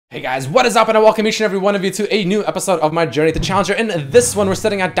Hey guys, what is up, and I welcome each and every one of you to a new episode of my journey to Challenger. In this one, we're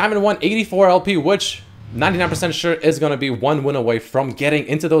sitting at Diamond 1 84 LP, which 99% sure is going to be one win away from getting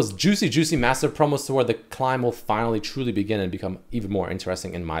into those juicy massive promos to where the climb will finally truly begin and become even more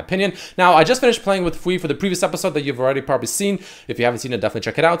interesting in my opinion. Now, I just finished playing with Fui for the previous episode that you've already probably seen. If you haven't seen it, definitely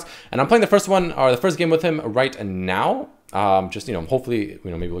check it out. And I'm playing the first one, or the first game with him right now. Just, you know, hopefully,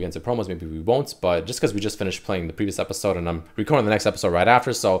 you know, maybe we'll get into promos, maybe we won't, but just because we just finished playing the previous episode and I'm recording the next episode right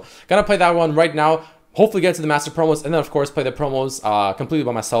after, so gonna play that one right now, hopefully get to the master promos, and then of course play the promos completely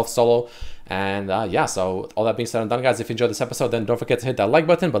by myself solo. And yeah, so all that being said and done, guys, if you enjoyed this episode, then don't forget to hit that like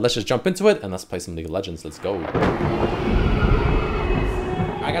button, but let's just jump into it and let's play some League of Legends. Let's go.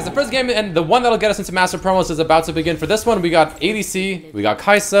 Alright guys, the first game and the one that'll get us into master promos is about to begin. For this one, we got ADC, we got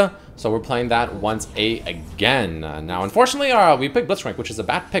Kai'Sa, so we're playing that once again. Now, unfortunately, we picked Blitzcrank, which is a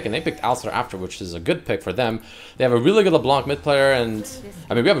bad pick, and they picked Alistar after, which is a good pick for them. They have a really good LeBlanc mid player, and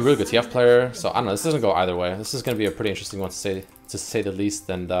I mean, we have a really good TF player, so I don't know, this doesn't go either way. This is going to be a pretty interesting one to say the least,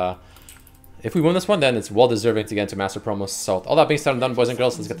 and if we win this one, then it's well deserving to get into master promos. So all that being said and done, boys and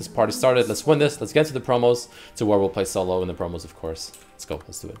girls, let's get this party started. Let's win this. Let's get into the promos, to where we'll play solo in the promos, of course. Let's go.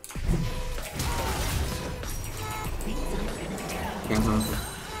 Let's do it.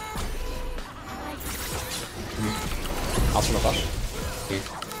 I'll swim a flash. Okay.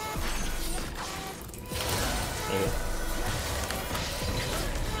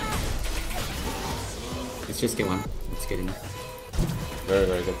 Let's just get one. Let's get in.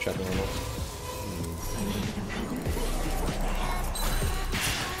 Very good checking on that.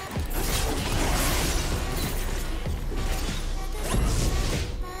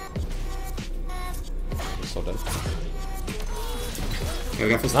 So dead. Okay, we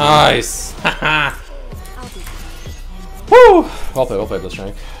got first. Nice! Haha! Woo! Well played,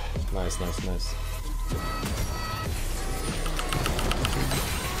 Blitzcrank. Nice.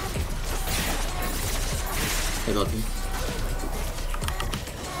 Hello, team.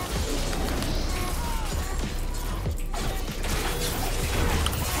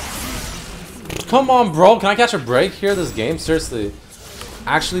 Come on, bro. Can I catch a break here this game? Seriously.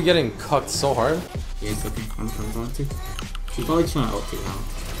 Actually getting cucked so hard. Yeah, it's okay. I'm going to. She's probably trying to ult it now.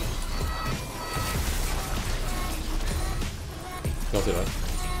 Go to the right.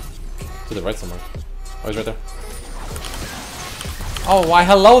 To the right somewhere. Oh, he's right there. Oh, why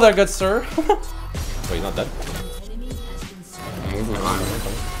hello there, good sir. Wait, he's not dead? Yeah, he's a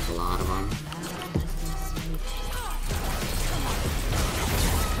lot of armor.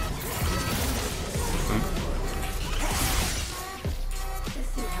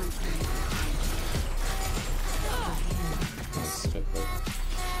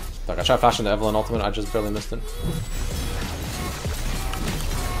 Like, I tried flashing the Evelyn ultimate, I just barely missed it.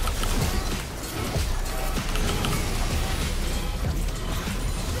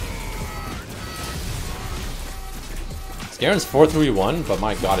 Garen's 4-3-1, but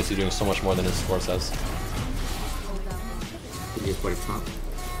my god, is he doing so much more than his score says. He just put it top.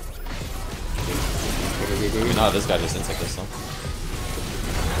 I mean, no, this guy just insect this though.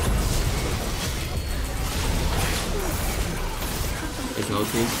 There's no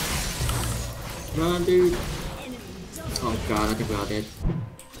team. Run, dude. Oh god, I think we're all dead.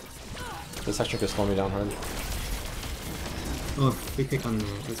 This extra could slow me down hard. Oh, free pick on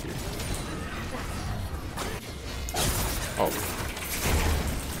this one. Oh.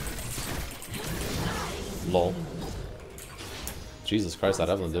 Lol. Jesus Christ, that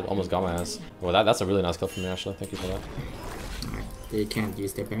Evelyn did almost got my ass. Well, that's a really nice kill from me, actually. Thank you for that. Alright, they can't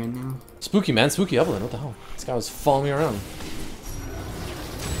use their Baron now. Spooky, man. Spooky Evelyn. What the hell? This guy was following me around.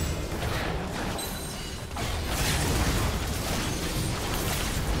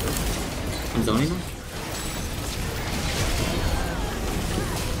 I'm zoning now?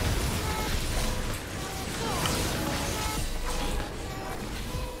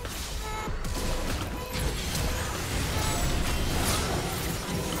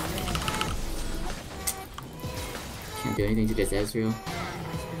 Can't do anything to this Ezreal.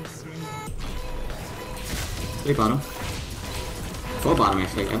 Three bottom. Four bottom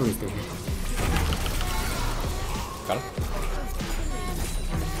actually, Evelyn's still here. Got him.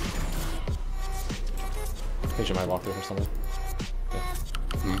 I think she might walk through or something. Yeah.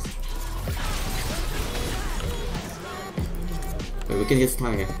 Nice. Wait, we can get this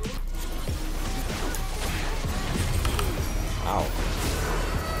target. Ow.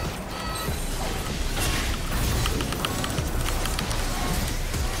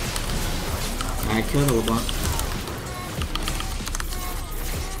 I killed the LeBlanc.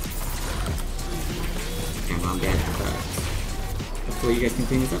 Okay, well, I'm dead, but hopefully you guys can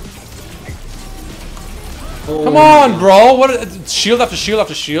clean this up. Oh, Come on, bro. What? Shield after shield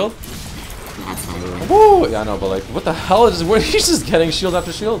after shield. That's how you win. Woo! Yeah, I know, but like, what the hell is where he's just getting shield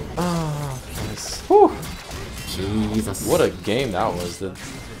after shield? Ah, nice. Whew. Jesus. What a game that was, dude.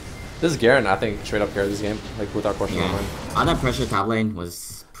 This Garen, I think, straight up carried this game, like without question in my mind. All that pressure top lane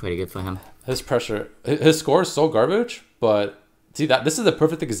was pretty good for him. His pressure, his score is so garbage, but see that this is a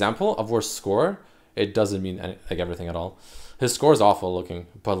perfect example of where score, it doesn't mean like everything at all. His score is awful looking,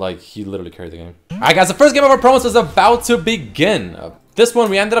 but like he literally carried the game. All right, guys, the first game of our promos is about to begin. This one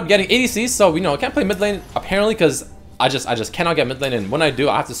we ended up getting ADC, so we know I can't play mid lane apparently because I just cannot get mid lane, and when I do,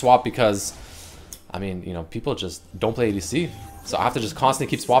 I have to swap because, I mean, you know, people just don't play ADC, so I have to just constantly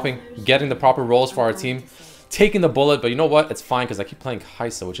keep swapping, getting the proper roles for our team, taking the bullet. But you know what? It's fine because I keep playing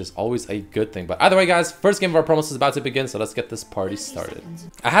Kaisa, which is always a good thing. But either way, guys, first game of our promos is about to begin, so let's get this party started.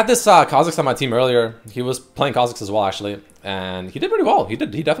 I had this Kha'Zix on my team earlier. He was playing Kha'Zix as well, actually, and he did pretty well. He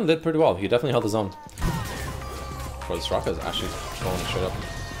definitely did pretty well. He definitely held his own. Bro, this Raka is actually trolling straight up.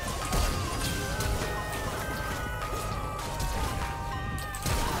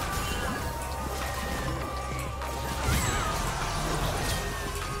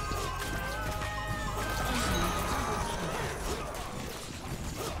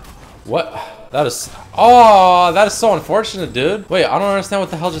 What? That is... Oh, that is so unfortunate, dude. Wait, I don't understand what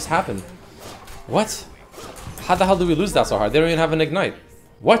the hell just happened. What? How the hell did we lose that so hard? They don't even have an ignite.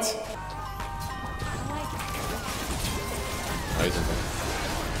 What?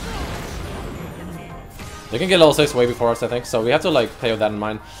 They can get level 6 way before us, I think. So we have to, like, play with that in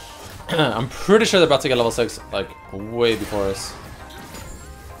mind. I'm pretty sure they're about to get level 6, like, way before us.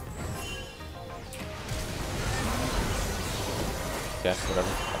 Okay, whatever.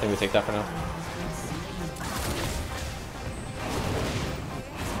 I think we take that for now.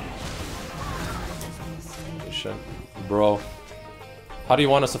 Holy shit. Bro. How do you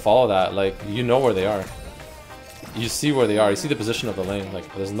want us to follow that? Like, you know where they are. You see where they are. You see the position of the lane.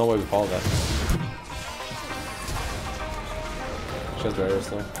 Like, there's no way we follow that. She has barriers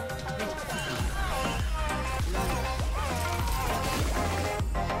there.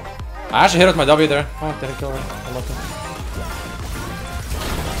 I actually hit with my W there. Oh, didn't kill her. I love him.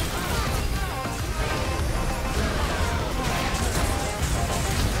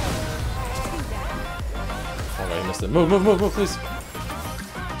 I missed it. Move, move, move, move, please.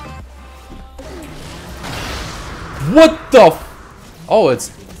 What the f— Oh,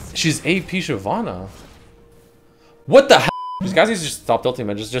 it's... She's AP Shyvana. What the hell? These guys need to just stop tilting,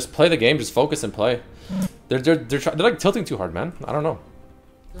 man. Just play the game. Just focus and play. They're like tilting too hard, man. I don't know.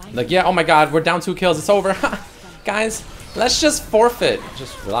 Like, yeah, oh my god, we're down 2 kills. It's over. Guys, let's just forfeit.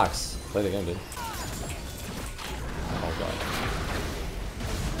 Just relax. Play the game, dude. Oh god.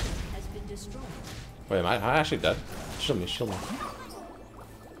 Wait, am I actually dead? Shield me, shield me.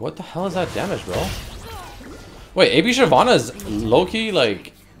 What the hell is that damage, bro? Wait, AP Shyvana is low-key,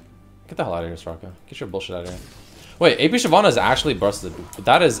 like... Get the hell out of here, Straka. Get your bullshit out of here. Wait, AP Shyvana is actually busted.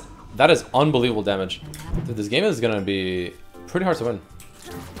 That is unbelievable damage. Dude, this game is gonna be pretty hard to win.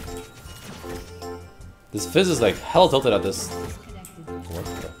 This Fizz is like hell tilted at this. What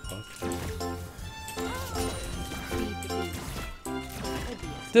the fuck?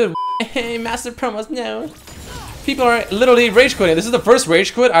 Dude, hey, master promos, no. People are literally rage quitting. This is the first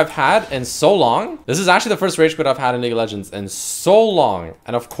rage quit I've had in so long. This is actually the first rage quit I've had in League of Legends in so long.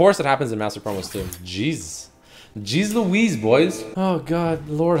 And of course it happens in master promos too. Jeez. Jeez Louise, boys. Oh god,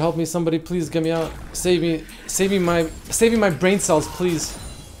 Lord help me, somebody please get me out. Save me my brain cells, please.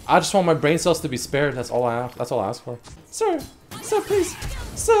 I just want my brain cells to be spared. That's all I ask for. Sir, please.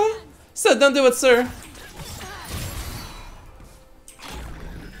 Sir, don't do it, sir.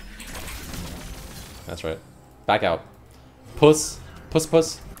 That's right. Back out. Puss.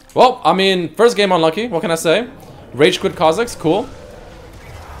 Well, I mean, first game unlucky. What can I say? Rage quit Kha'Zix, cool.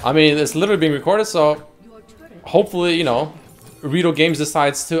 I mean, it's literally being recorded, so hopefully, you know, Rito Games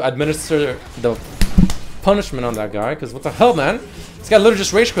decides to administer the punishment on that guy. Because what the hell, man? This guy literally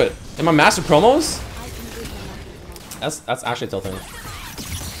just rage quit. In my master promos? That's actually tilting.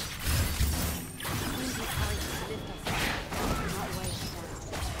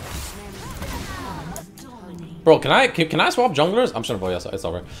 Bro, can I swap junglers? I'm sure, boy, yes, it's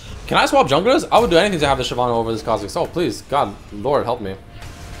over. Can I swap junglers? I would do anything to have the Shyvana over this Kha'Zix. Oh, please, God, Lord, help me.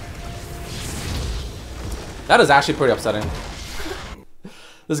 That is actually pretty upsetting.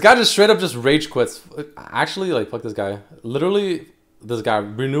 This guy just straight up just rage quits. Actually, like, fuck this guy. Literally, this guy,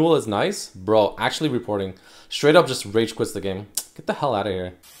 renewal is nice. Bro, actually reporting. Straight up just rage quits the game. Get the hell out of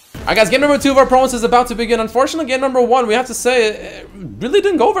here. Alright guys, game number 2 of our promos is about to begin. Unfortunately, game number 1, we have to say, it really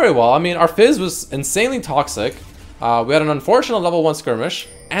didn't go very well. I mean, our Fizz was insanely toxic. We had an unfortunate level 1 skirmish,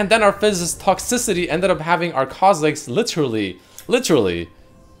 and then our Fizz's toxicity ended up having our Coslex literally,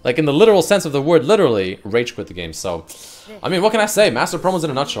 like in the literal sense of the word, literally, rage quit the game. So, I mean, what can I say? Master Promos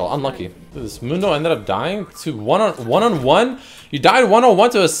in a nutshell. Unlucky. This Mundo ended up dying to one-on-one. You died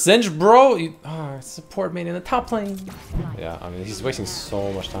 1-on-1 to a Singe, bro. You, support main in the top lane. Yeah, I mean, he's wasting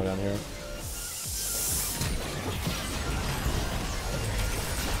so much time down here.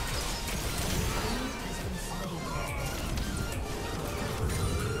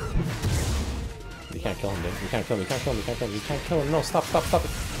 You can't kill him, dude. You can't kill him. You can't kill him. You can't kill him. You can't kill him. No, stop it.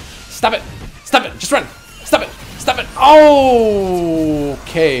 Stop it. Stop it. Just run. Stop it. Stop it. Oh,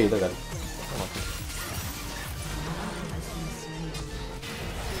 okay. They're dead.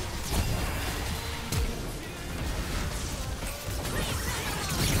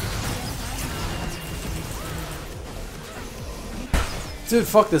 Dude,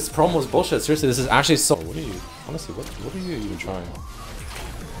 fuck this promo's bullshit. Seriously, this is actually so. What are you? Honestly, what are you even trying?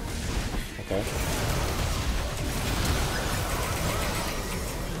 Okay.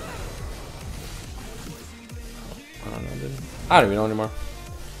 I don't know, dude. I don't even know anymore.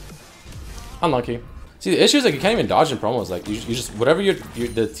 Unlucky. See, the issue is like you can't even dodge in promos. Like you just whatever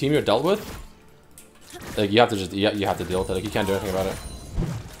the team you're dealt with, like you have to just you have to deal with it. Like you can't do anything about it.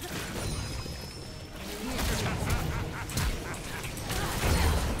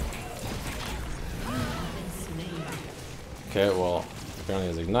 Okay, well, apparently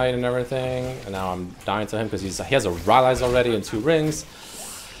he has Ignite and everything, and now I'm dying to him because he has a Rylai's already and 2 rings.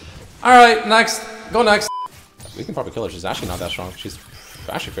 Alright, next. Go next. We can probably kill her. She's actually not that strong. She's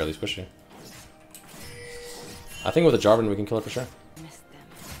actually fairly squishy. I think with the Jarvan we can kill her for sure.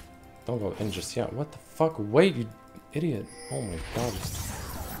 Don't go in just yet. What the fuck? Wait, you idiot. Oh my god.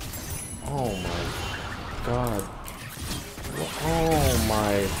 Oh my god.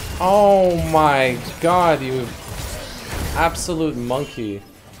 Oh my god, you absolute monkey.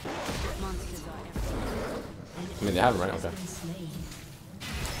 I mean, they have him, right? Okay.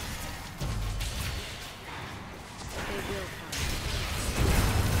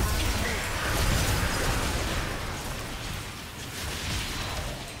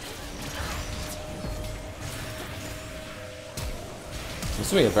 I'm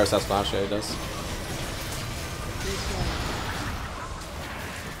assuming the Bear's has flash, yeah, he does.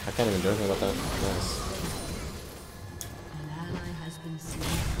 I can't even do anything about that. Nice.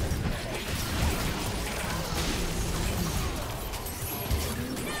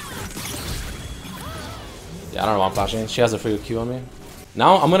 Yeah, I don't know why I'm flashing. She has a free Q on me.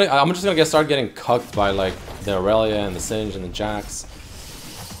 Now I'm just gonna start getting cucked by like the Aurelia and the Singe and the Jax.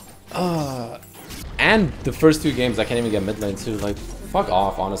 And the first 2 games I can't even get mid lane too. Like, fuck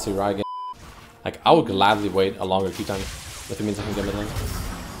off, honestly, Riot Games. Like, I would gladly wait a longer Q time if it means I can get mid lane.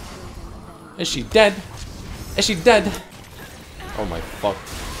 Is she dead? Is she dead? Oh my fuck.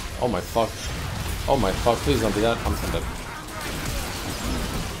 Oh my fuck. Oh my fuck. Please don't do that. I'm dead.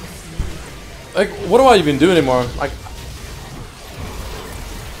 Like, what do I even do anymore? Like,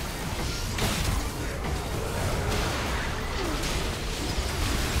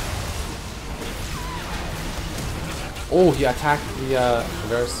 oh, he attacked the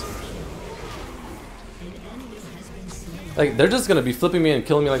Redmercy. Like, they're just gonna be flipping me and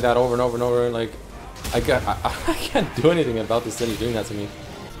killing me like that over and over and over. Like, I can't do anything about this city doing that to me.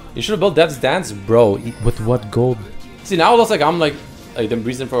 You should have built Dev's Dance, bro. With what gold? See, now it looks like I'm like the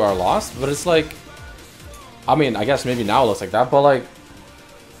reason for our loss, but it's like, I mean, I guess maybe now it looks like that, but like,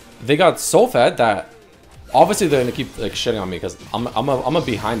 they got so fed that obviously they're gonna keep like shitting on me because I'm a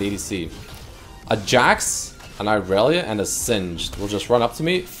behind ADC. A Jax, an Aurelia, and a Singe will just run up to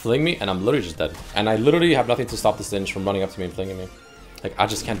me, fling me, and I'm literally just dead. And I literally have nothing to stop the Singe from running up to me and flinging me. Like, I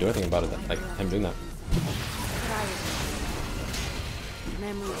just can't do anything about it. Like, him doing that.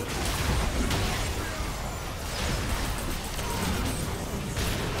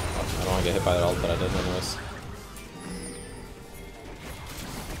 I don't want to get hit by that ult, but I did anyways.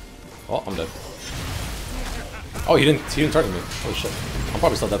 Oh, I'm dead. Oh, he didn't target me. Holy shit. I'm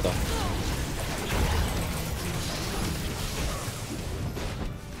probably still dead though.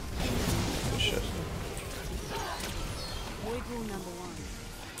 Holy shit.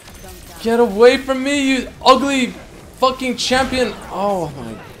 Get away from me, you ugly fucking champion! Oh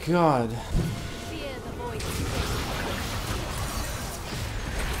my god.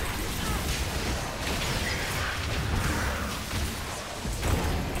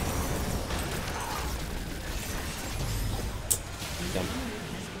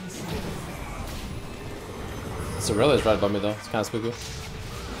 Sorella is right above me though, it's kinda spooky.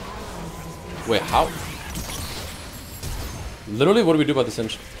 Wait, how? Literally, what do we do about the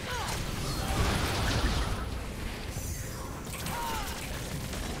Singe?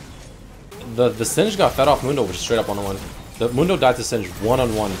 the Singe got fed off Mundo, which is straight up 1-on-1. The Mundo died to Singe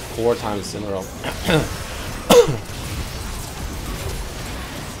 1-on-1 4 times in a row.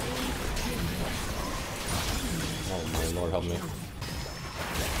 Oh my lord, help me.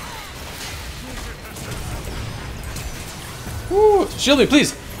 Woo! Shield me,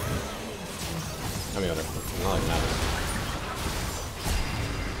 please! I mean, whatever. Not like that.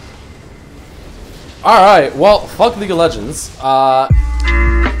 Alright, well, fuck League of Legends. I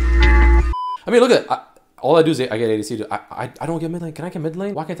mean, look at it. All I do is I get ADC. Dude. I don't get mid lane. Can I get mid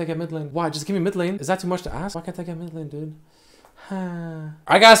lane? Why can't I get mid lane? Why? Just give me mid lane. Is that too much to ask? Why can't I get mid lane, dude?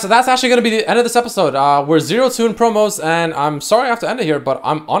 Alright guys, so that's actually going to be the end of this episode. We're 0-2 in promos, and I'm sorry I have to end it here, but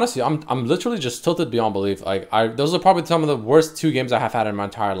I'm literally just tilted beyond belief. Like, those are probably some of the worst 2 games I have had in my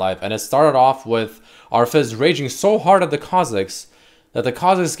entire life, and it started off with our Fizz raging so hard at the Kazakhs that the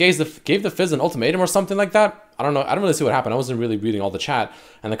Kazakhs gave the Fizz an ultimatum or something like that. I don't know. I don't really see what happened. I wasn't really reading all the chat,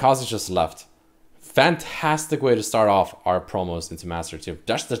 and the Kazakhs just left. Fantastic way to start off our promos into Master 2.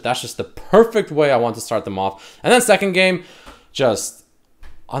 That's just the perfect way I want to start them off. And then second game, just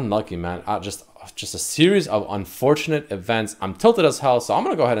unlucky, man. Just a series of unfortunate events. I'm tilted as hell, so I'm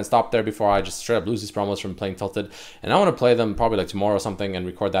gonna go ahead and stop there before I just straight up lose these promos from playing tilted. And I want to play them probably like tomorrow or something and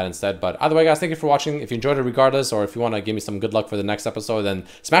record that instead. But either way, guys, thank you for watching. If you enjoyed it regardless, or if you want to give me some good luck for the next episode, then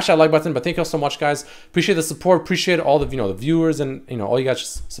smash that like button. But thank you all so much, guys. Appreciate the support. Appreciate all the the viewers and all you guys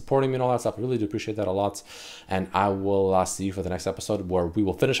just supporting me and all that stuff. I really do appreciate that a lot. And I will see you for the next episode, where we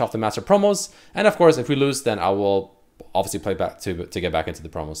will finish off the Master promos. And of course, if we lose, then I will obviously play back to get back into the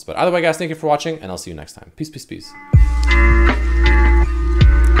promos. But either way, guys, thank you for watching, and I'll see you next time. Peace, peace, peace.